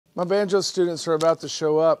My banjo students are about to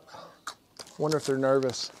show up. Wonder if they're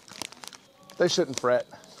nervous. They shouldn't fret.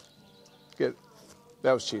 Good.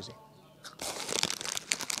 That was cheesy.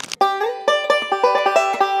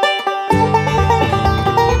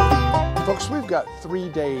 Folks, we've got 3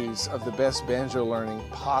 days of the best banjo learning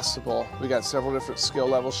possible. We got several different skill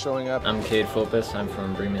levels showing up. I'm Cade Fulpus. I'm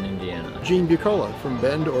from Bremen, Indiana. Gene Bucola from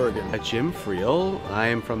Bend, Oregon. Jim Friel. I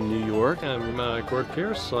am from New York. I'm Gord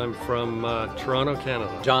Pierce. I'm from Toronto,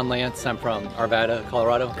 Canada. John Lance. I'm from Arvada,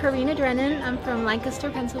 Colorado. Karina Drennan. I'm from Lancaster,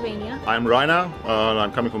 Pennsylvania. I'm Rainer, and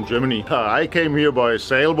I'm coming from Germany. I came here by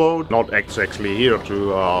sailboat, not exactly here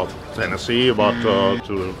to Tennessee, but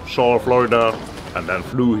to the shore of Florida, and then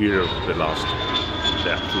flew here the last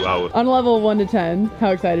 2 hours. On a level of 1 to 10, how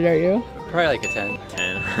excited are you? Probably like a 10.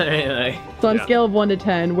 10. I mean, like, So on a scale of 1 to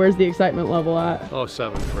 10, where's the excitement level at? Oh,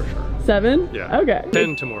 7 for sure. 7? Yeah. Okay.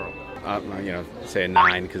 10 tomorrow. Say a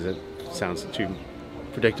 9 because it sounds too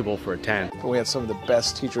predictable for a 10. We had some of the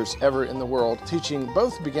best teachers ever in the world teaching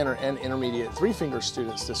both beginner and intermediate three-finger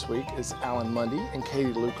students this week is Alan Mundy and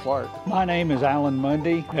Katie Lou Clark. My name is Alan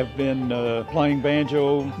Mundy. I've been playing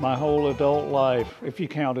banjo my whole adult life. If you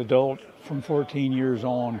count adult from 14 years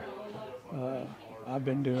on, I've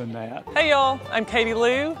been doing that. Hey y'all, I'm Katie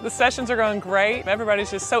Lou. The sessions are going great. Everybody's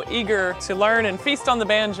just so eager to learn and feast on the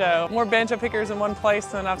banjo. More banjo pickers in one place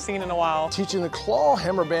than I've seen in a while. Teaching the claw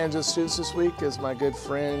hammer banjo students this week is my good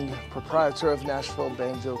friend, proprietor of Nashville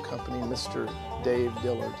Banjo Company, Mr. Dave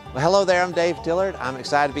Dillard. Well, hello there, I'm Dave Dillard. I'm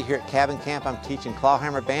excited to be here at Cabin Camp. I'm teaching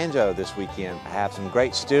clawhammer banjo this weekend. I have some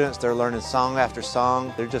great students. They're learning song after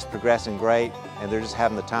song. They're just progressing great, and they're just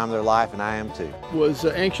having the time of their life, and I am too. Was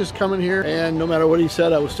anxious coming here, and no matter what he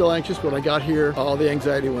said, I was still anxious. But when I got here, all the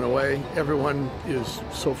anxiety went away. Everyone is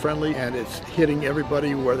so friendly, and it's hitting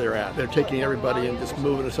everybody where they're at. They're taking everybody and just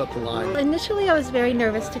moving us up the line. Initially, I was very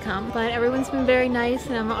nervous to come, but everyone's been very nice,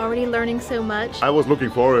 and I'm already learning so much. I was looking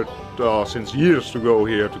forward since years to go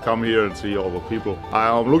here, to come here and see all the people.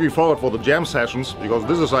 I'm looking forward for the jam sessions, because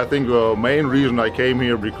this is, I think, the main reason I came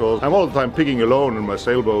here, because I'm all the time picking alone in my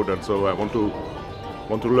sailboat, and so I want to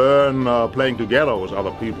learn playing together with other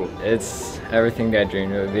people. it's everything that I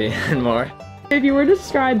dreamed it would be and more. If you were to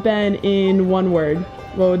describe Ben in one word,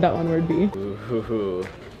 what would that one word be? Ooh.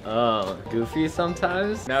 Oh, goofy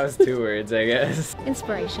sometimes? That was 2 words, I guess.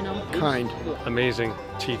 Inspirational. Kind. Amazing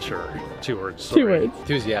teacher. 2 words. 2 words.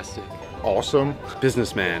 Enthusiastic. Awesome.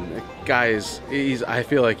 Businessman. I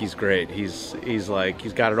feel like he's great. He's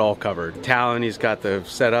got it all covered. Talent, he's got the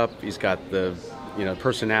setup, he's got the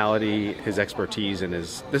personality, his expertise, and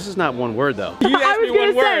this is not one word though. I was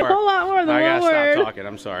going to say a whole lot more than I one gotta word. stop talking,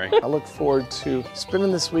 I'm sorry. I look forward to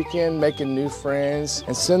spending this weekend making new friends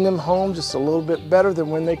and send them home just a little bit better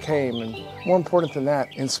than when they came, and more important than that,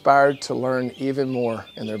 inspired to learn even more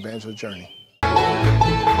in their banjo journey.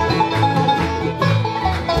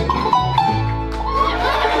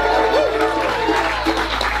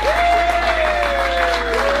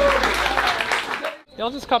 Y'all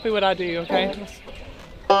just copy what I do, okay? Nice.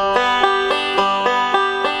 All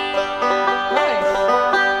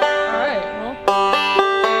right, well.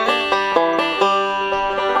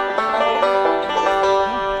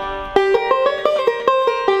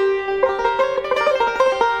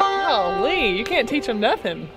 Golly, you can't teach them nothing.